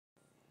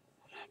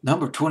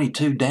Number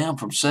 22, down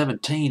from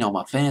 17 on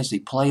my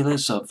fantasy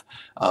playlist of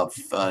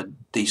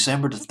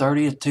December the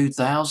 30th,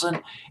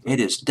 2000. It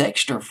is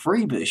Dexter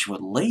Freebish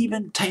with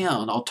Leaving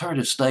Town.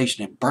 Alternative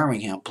station in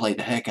Birmingham played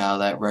the heck out of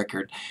that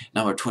record.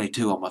 Number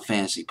 22 on my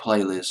fantasy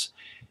playlist,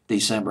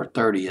 December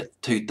 30th,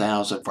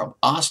 2000. From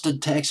Austin,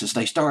 Texas.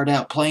 They started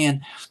out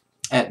playing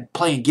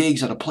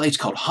gigs at a place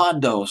called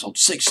Hondo's on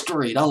 6th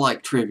Street. I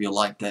like trivia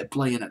like that,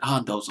 playing at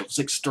Hondo's on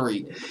 6th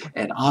Street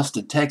in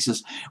Austin,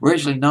 Texas,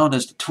 originally known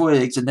as the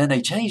Twigs, and then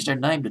they changed their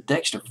name to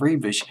Dexter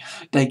Freebish.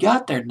 They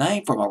got their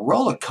name from a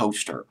roller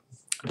coaster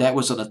that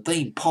was in a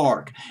theme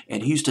park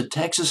in Houston,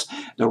 Texas.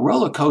 The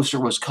roller coaster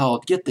was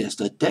called, get this,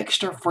 the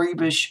Dexter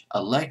Freebish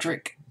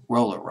Electric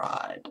Roller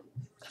Ride.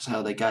 That's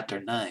how they got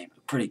their name.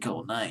 Pretty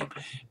cool name.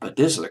 But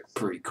this is a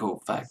pretty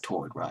cool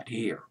factoid right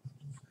here.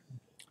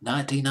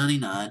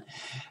 1999,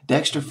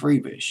 Dexter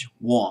Freebish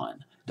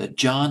won the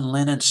John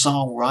Lennon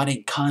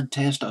Songwriting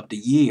Contest of the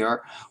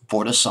Year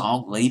for the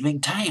song Leaving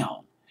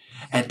Town.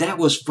 And that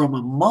was from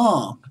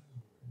among,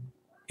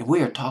 and we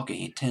are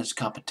talking intense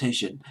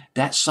competition,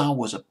 that song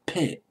was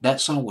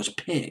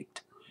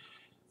picked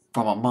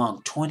from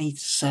among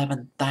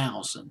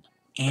 27,000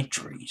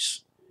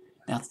 entries.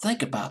 Now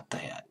think about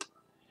that.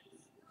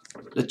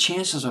 The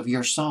chances of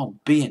your song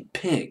being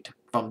picked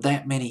from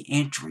that many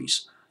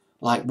entries,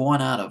 like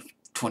 1 out of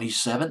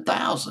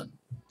 27,000.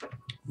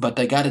 But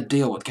they got a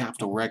deal with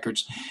Capitol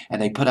Records,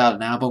 and they put out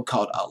an album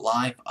called A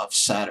Life of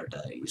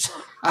Saturdays.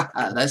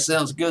 That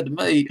sounds good to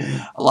me.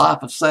 A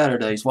Life of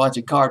Saturdays,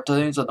 watching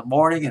cartoons in the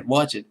morning and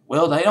watching,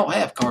 well, they don't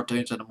have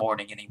cartoons in the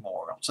morning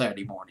anymore on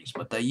Saturday mornings,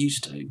 but they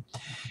used to.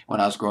 When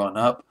I was growing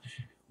up,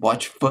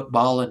 watch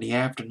football in the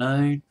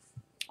afternoon,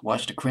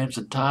 watch the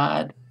Crimson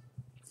Tide,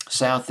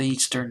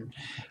 Southeastern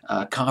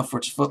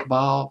Conference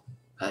football.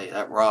 Hey,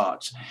 that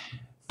rocks.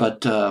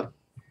 But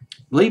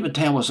Leaving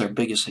Town was their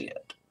biggest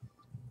hit,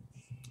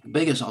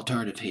 biggest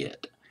alternative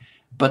hit.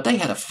 But they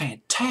had a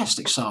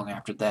fantastic song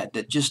after that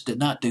that just did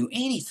not do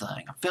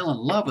anything. I fell in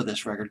love with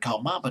this record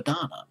called My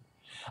Madonna.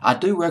 I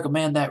do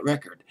recommend that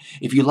record.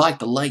 If you like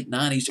the late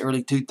 90s,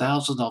 early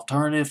 2000s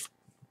alternative,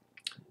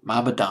 My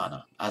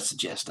Madonna, I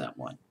suggest that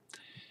one.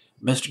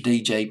 Mr.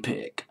 DJ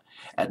pick.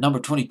 At number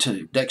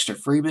 22, Dexter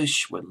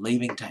Freebish with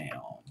Leaving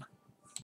Town.